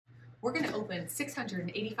We're going to open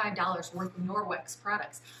 $685 worth of Norwex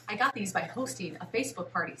products. I got these by hosting a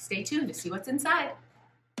Facebook party. Stay tuned to see what's inside.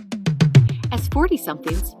 As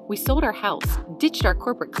 40-somethings, we sold our house, ditched our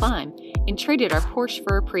corporate climb, and traded our Porsche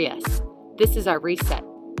for a Prius. This is our reset.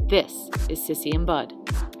 This is Cissy and Bud.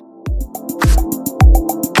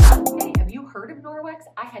 Hey, have you heard of Norwex?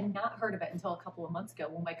 I had not heard of it until a couple of months ago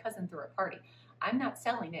when my cousin threw a party. I'm not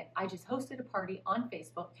selling it. I just hosted a party on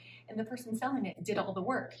Facebook, and the person selling it did all the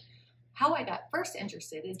work. How I got first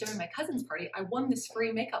interested is during my cousin's party, I won this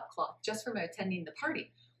free makeup cloth just from attending the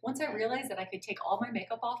party. Once I realized that I could take all my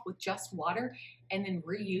makeup off with just water and then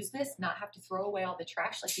reuse this, not have to throw away all the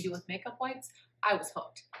trash like you do with makeup wipes, I was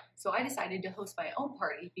hooked. So I decided to host my own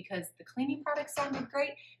party because the cleaning products sounded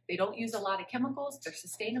great, they don't use a lot of chemicals, they're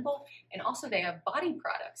sustainable, and also they have body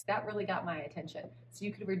products. That really got my attention. So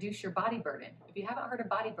you could reduce your body burden. If you haven't heard of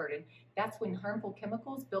body burden, that's when harmful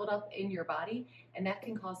chemicals build up in your body and that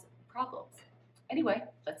can cause problems. Anyway,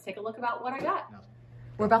 let's take a look about what I got.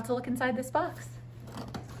 We're about to look inside this box.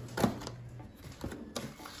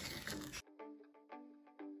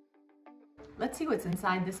 Let's see what's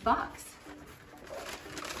inside this box.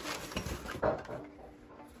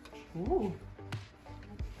 Ooh.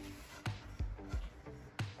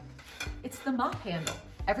 It's the mop handle.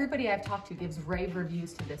 Everybody I've talked to gives rave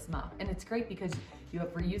reviews to this mop, and it's great because you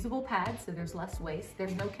have reusable pads, so there's less waste,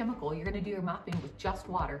 there's no chemical, you're gonna do your mopping with just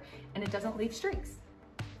water, and it doesn't leave streaks.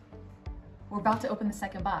 We're about to open the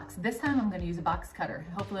second box. This time I'm gonna use a box cutter.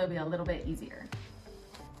 Hopefully it'll be a little bit easier.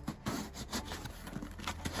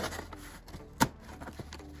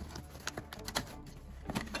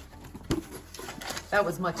 That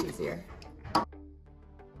was much easier.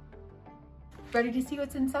 Ready to see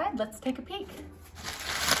what's inside? Let's take a peek.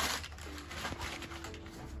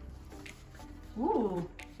 Ooh,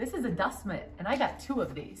 this is a dust mitt, and I got 2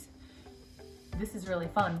 of these. This is really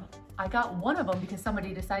fun. I got one of them because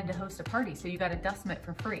somebody decided to host a party, so you got a dust mitt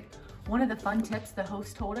for free. One of the fun tips the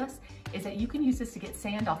host told us is that you can use this to get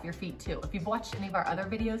sand off your feet too. If you've watched any of our other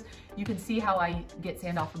videos, you can see how I get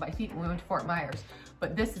sand off of my feet when we went to Fort Myers,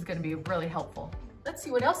 but this is gonna be really helpful. Let's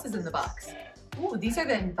see what else is in the box. Ooh, these are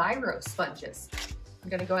the Enviro sponges. I'm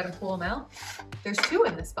gonna go ahead and pull them out. There's 2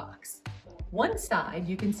 in this box. One side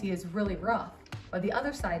you can see is really rough, but the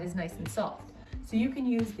other side is nice and soft. So you can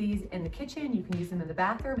use these in the kitchen, you can use them in the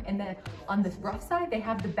bathroom, and then on this rough side, they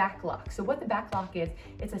have the back lock. So what the back lock is,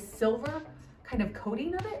 it's a silver kind of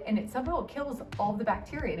coating of it, and it somehow kills all the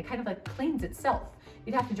bacteria, and it kind of like cleans itself.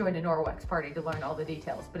 You'd have to join a Norwex party to learn all the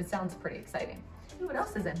details, but it sounds pretty exciting. Let's see what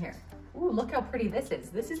else is in here. Ooh, look how pretty this is.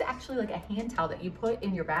 This is actually like a hand towel that you put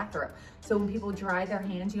in your bathroom. So when people dry their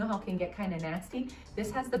hands, you know how it can get kind of nasty?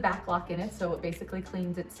 This has the back lock in it, so it basically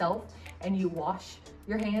cleans itself, and you wash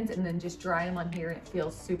your hands and then just dry them on here, and it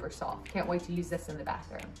feels super soft. Can't wait to use this in the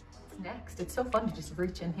bathroom. Next, it's so fun to just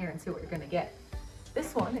reach in here and see what you're gonna get.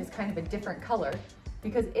 This one is kind of a different color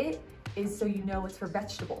because it is so you know it's for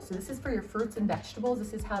vegetables. So this is for your fruits and vegetables.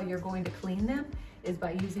 This is how you're going to clean them, is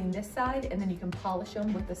by using this side, and then you can polish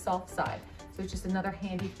them with the soft side. So it's just another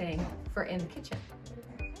handy thing for in the kitchen.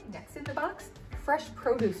 Next in the box, fresh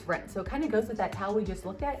produce rinse. So it kind of goes with that towel we just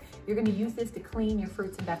looked at. You're gonna use this to clean your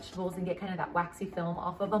fruits and vegetables and get kind of that waxy film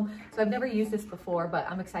off of them. So I've never used this before, but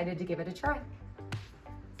I'm excited to give it a try.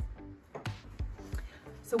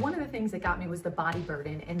 So one of the things that got me was the body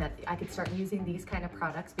burden, and that I could start using these kind of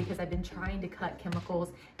products because I've been trying to cut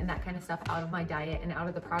chemicals and that kind of stuff out of my diet and out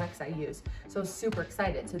of the products I use. So super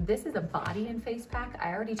excited. So this is a body and face pack.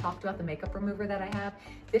 I already talked about the makeup remover that I have.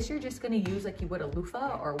 This you're just gonna use like you would a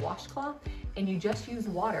loofah or a washcloth, and you just use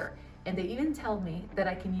water. And they even tell me that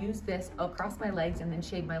I can use this across my legs and then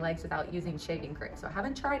shave my legs without using shaving cream. So I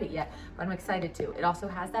haven't tried it yet, but I'm excited to. It also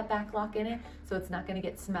has that back lock in it, so it's not gonna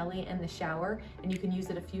get smelly in the shower, and you can use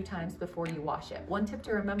it a few times before you wash it. One tip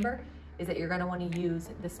to remember is that you're gonna wanna use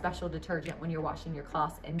the special detergent when you're washing your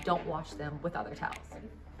cloths, and don't wash them with other towels.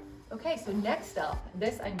 Okay, so next up,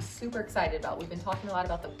 this I'm super excited about. We've been talking a lot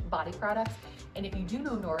about the body products, and if you do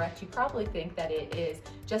know Norwex, you probably think that it is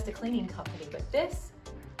just a cleaning company, but this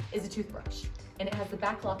is a toothbrush, and it has the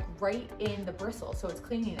back lock right in the bristle, so it's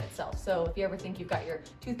cleaning itself. So if you ever think you've got your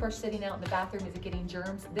toothbrush sitting out in the bathroom, is it getting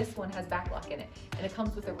germs? This one has back lock in it, and it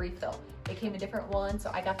comes with a refill. It came in different ones,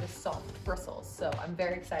 so I got the soft bristles, so I'm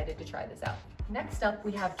very excited to try this out. Next up,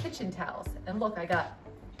 we have kitchen towels, and look, I got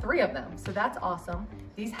 3 of them, so that's awesome.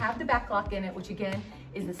 These have the back lock in it, which again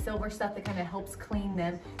is the silver stuff that kind of helps clean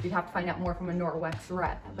them. You'd have to find out more from a Norwex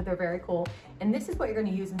rep, but they're very cool. And this is what you're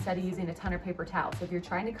gonna use instead of using a ton of paper towels. So if you're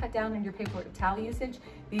trying to cut down on your paper towel usage,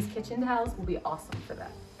 these kitchen towels will be awesome for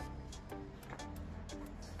that.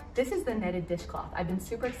 This is the netted dishcloth. I've been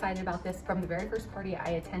super excited about this from the very first party I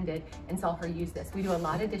attended and saw her use this. We do a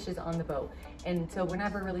lot of dishes on the boat, and so we're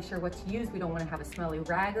never really sure what to use. We don't want to have a smelly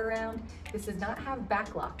rag around. This does not have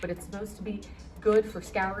backlock, but it's supposed to be good for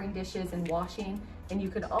scouring dishes and washing. And you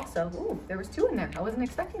could also, ooh, there was 2 in there. I wasn't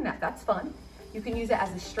expecting that. That's fun. You can use it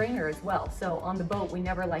as a strainer as well. So on the boat, we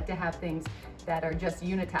never like to have things that are just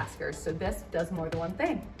unitaskers. So this does more than one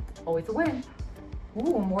thing. Always a win.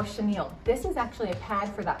 Ooh, more chenille. This is actually a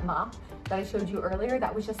pad for that mop that I showed you earlier.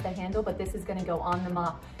 That was just the handle, but this is gonna go on the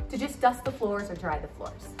mop to just dust the floors or dry the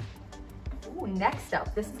floors. Ooh, next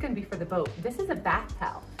up, this is gonna be for the boat. This is a bath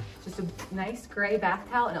towel. Just a nice gray bath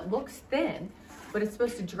towel, and it looks thin, but it's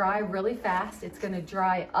supposed to dry really fast. It's gonna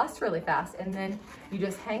dry us really fast, and then you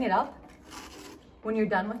just hang it up when you're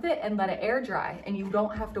done with it and let it air dry, and you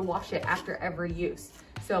don't have to wash it after every use.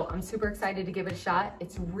 So I'm super excited to give it a shot.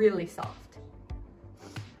 It's really soft.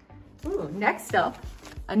 Ooh, next up,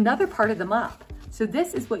 another part of the mop. So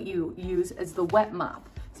this is what you use as the wet mop.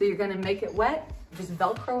 So you're gonna make it wet, just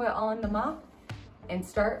Velcro it on the mop and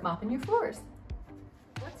start mopping your floors.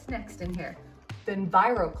 What's next in here? The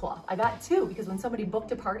Enviro Cloth. I got 2 because when somebody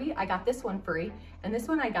booked a party, I got this one free, and this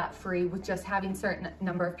one I got free with just having certain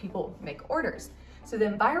number of people make orders. So the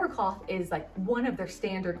Enviro Cloth is like one of their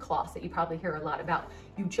standard cloths that you probably hear a lot about.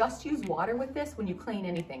 You just use water with this when you clean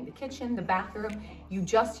anything, the kitchen, the bathroom, you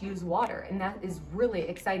just use water. And that is really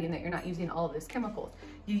exciting that you're not using all of those chemicals.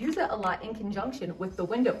 You use it a lot in conjunction with the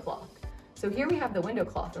window cloth. So here we have the window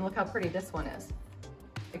cloth, and look how pretty this one is.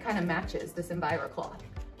 It kind of matches this Enviro Cloth.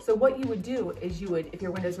 So what you would do is you would, if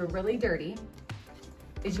your windows were really dirty,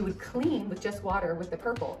 is you would clean with just water with the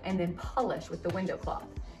purple and then polish with the window cloth.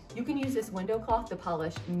 You can use this window cloth to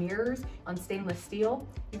polish mirrors on stainless steel.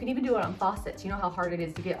 You can even do it on faucets. You know how hard it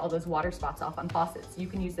is to get all those water spots off on faucets. You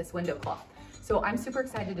can use this window cloth. So I'm super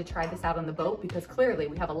excited to try this out on the boat because clearly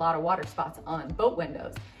we have a lot of water spots on boat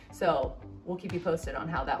windows. So we'll keep you posted on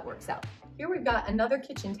how that works out. Here we've got another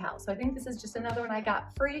kitchen towel. So I think this is just another one I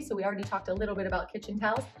got free. So we already talked a little bit about kitchen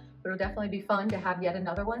towels, but it'll definitely be fun to have yet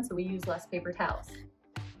another one so we use less paper towels.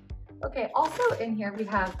 Okay, also in here we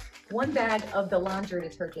have 1 bag of the laundry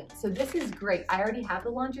detergent. So this is great. I already have the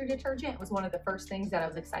laundry detergent. It was one of the first things that I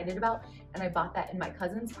was excited about, and I bought that in my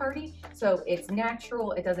cousin's party. So it's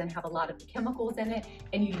natural, it doesn't have a lot of the chemicals in it,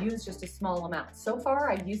 and you use just a small amount. So far,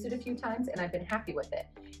 I've used it a few times and I've been happy with it.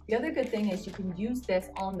 The other good thing is you can use this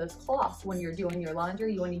on those cloths when you're doing your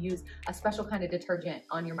laundry. You want to use a special kind of detergent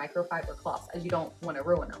on your microfiber cloths as you don't want to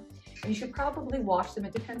ruin them. And you should probably wash them.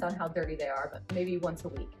 It depends on how dirty they are, but maybe once a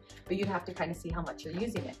week. But you'd have to kind of see how much you're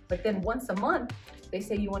using it. But then once a month, they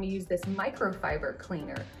say you want to use this microfiber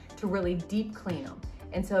cleaner to really deep clean them.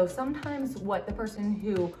 And so sometimes what the person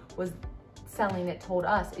who was selling it told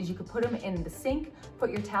us is you could put them in the sink,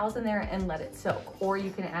 put your towels in there and let it soak, or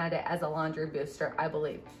you can add it as a laundry booster, I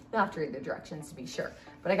believe. You'll have to read the directions to be sure.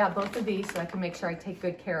 But I got both of these so I can make sure I take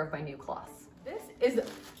good care of my new cloths. This is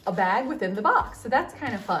a bag within the box, so that's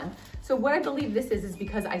kind of fun. So what I believe this is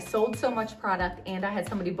because I sold so much product and I had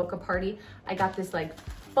somebody book a party, I got this like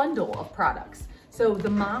bundle of products. So the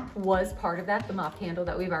mop was part of that, the mop handle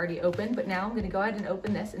that we've already opened, but now I'm gonna go ahead and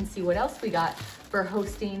open this and see what else we got for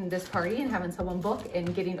hosting this party and having someone book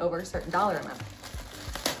and getting over a certain dollar amount.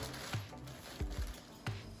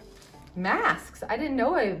 Masks, I didn't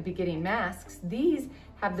know I would be getting masks. These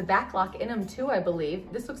have the back lock in them too, I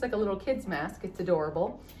believe. This looks like a little kid's mask, it's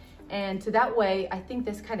adorable. And so that way, I think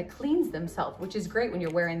this kind of cleans themselves, which is great when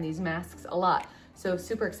you're wearing these masks a lot. So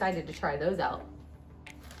super excited to try those out.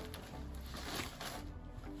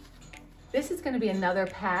 This is gonna be another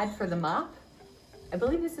pad for the mop. I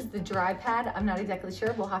believe this is the dry pad. I'm not exactly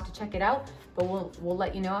sure, we'll have to check it out, but we'll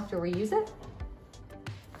let you know after we use it.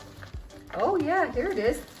 Oh yeah, here it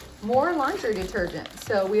is. More laundry detergent.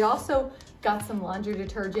 So we also got some laundry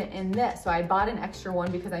detergent in this. So I bought an extra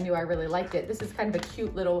one because I knew I really liked it. This is kind of a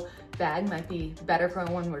cute little bag. Might be better for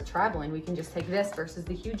when we're traveling. We can just take this versus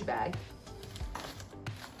the huge bag.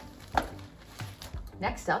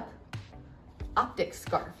 Next up, optic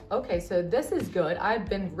scarf. Okay, so this is good. I've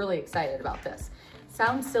been really excited about this.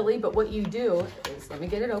 Sounds silly, but what you do is, let me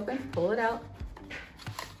get it open, pull it out.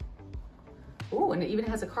 Ooh, and it even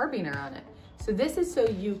has a carabiner on it. So this is so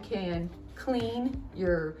you can clean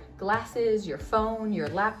your glasses, your phone, your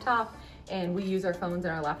laptop, and we use our phones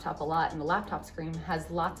and our laptop a lot, and the laptop screen has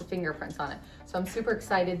lots of fingerprints on it. So I'm super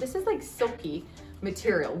excited. This is like silky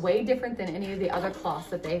material, way different than any of the other cloths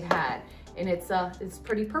that they've had, and it's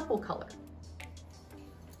pretty purple color.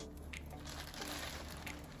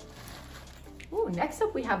 Ooh, next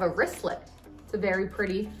up we have a wristlet. It's a very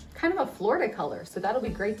pretty, kind of a Florida color, so that'll be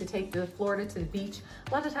great to take to Florida to the beach.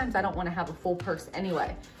 A lot of times I don't want to have a full purse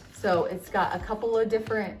anyway, So it's got a couple of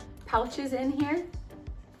different pouches in here,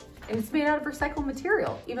 and it's made out of recycled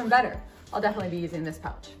material, even better. I'll definitely be using this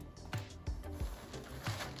pouch.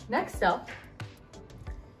 Next up,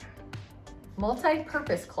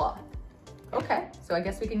 multi-purpose cloth. Okay, so I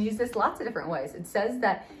guess we can use this lots of different ways. It says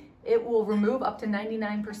that it will remove up to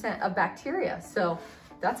 99% of bacteria, so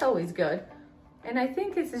that's always good. And I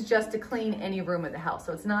think this is just to clean any room of the house.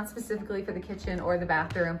 So it's not specifically for the kitchen or the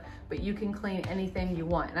bathroom, but you can clean anything you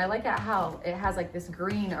want. And I like how it has like this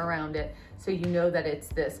green around it, so you know that it's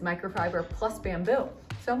this microfiber plus bamboo.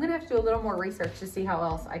 So I'm gonna have to do a little more research to see how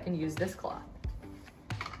else I can use this cloth.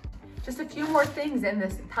 Just a few more things in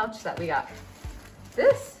this pouch that we got.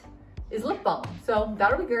 This is lip balm, so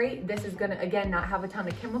that'll be great. This is gonna, again, not have a ton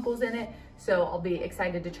of chemicals in it, so I'll be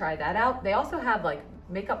excited to try that out. They also have like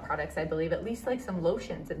makeup products, I believe, at least like some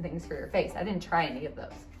lotions and things for your face. I didn't try any of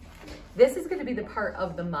those. This is gonna be the part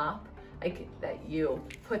of the mop like that you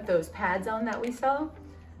put those pads on that we saw. I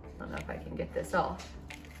don't know if I can get this off.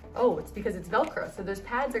 Oh, it's because it's Velcro. So those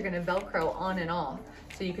pads are gonna Velcro on and off.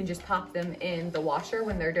 So you can just pop them in the washer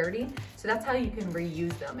when they're dirty. So that's how you can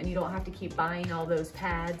reuse them, and you don't have to keep buying all those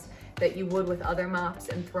pads that you would with other mops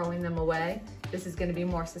and throwing them away. This is gonna be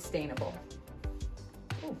more sustainable.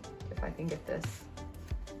 Ooh, if I can get this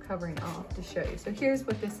covering off to show you. So here's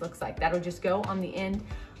what this looks like. That'll just go on the end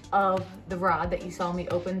of the rod that you saw me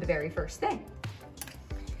open the very first thing.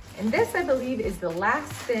 And this, I believe, is the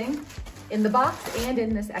last thing in the box and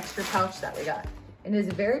in this extra pouch that we got. And it is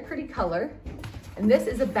a very pretty color. And this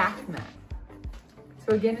is a back mat.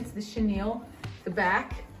 So again, it's the chenille, the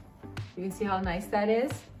back. You can see how nice that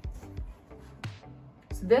is.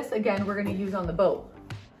 So this, again, we're gonna use on the boat.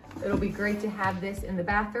 It'll be great to have this in the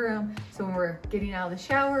bathroom, so when we're getting out of the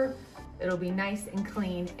shower, it'll be nice and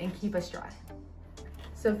clean and keep us dry.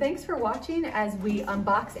 So thanks for watching as we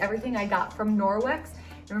unbox everything I got from Norwex.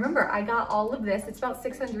 And remember, I got all of this. It's about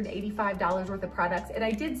 $685 worth of products, and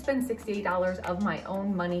I did spend $68 of my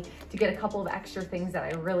own money to get a couple of extra things that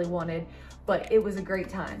I really wanted, but it was a great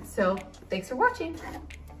time. So thanks for watching.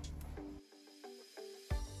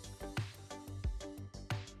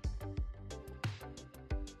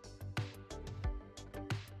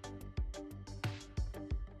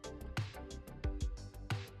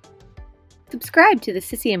 Subscribe to the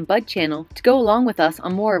Cissy and Bud channel to go along with us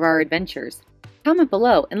on more of our adventures. Comment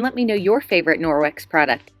below and let me know your favorite Norwex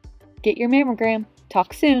product. Get your mammogram.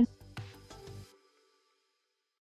 Talk soon.